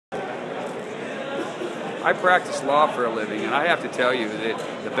I practice law for a living, and I have to tell you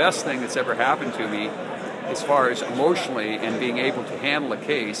that the best thing that's ever happened to me as far as emotionally and being able to handle a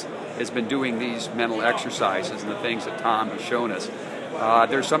case has been doing these mental exercises and the things that Tom has shown us.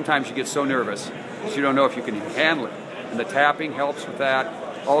 There's sometimes you get so nervous that you don't know if you can handle it, and the tapping helps with that.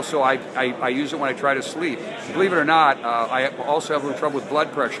 Also, I use it when I try to sleep. Believe it or not, I also have a little trouble with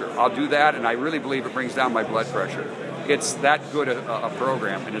blood pressure. I'll do that, and I really believe it brings down my blood pressure. It's that good a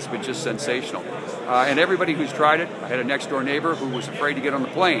program, and it's been just sensational. And everybody who's tried it, I had a next-door neighbor who was afraid to get on the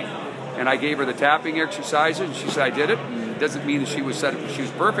plane, and I gave her the tapping exercises, and she said I did it. And it doesn't mean that she was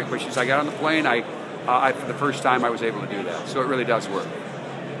perfect, but she said I got on the plane. For the first time I was able to do that. So it really does work.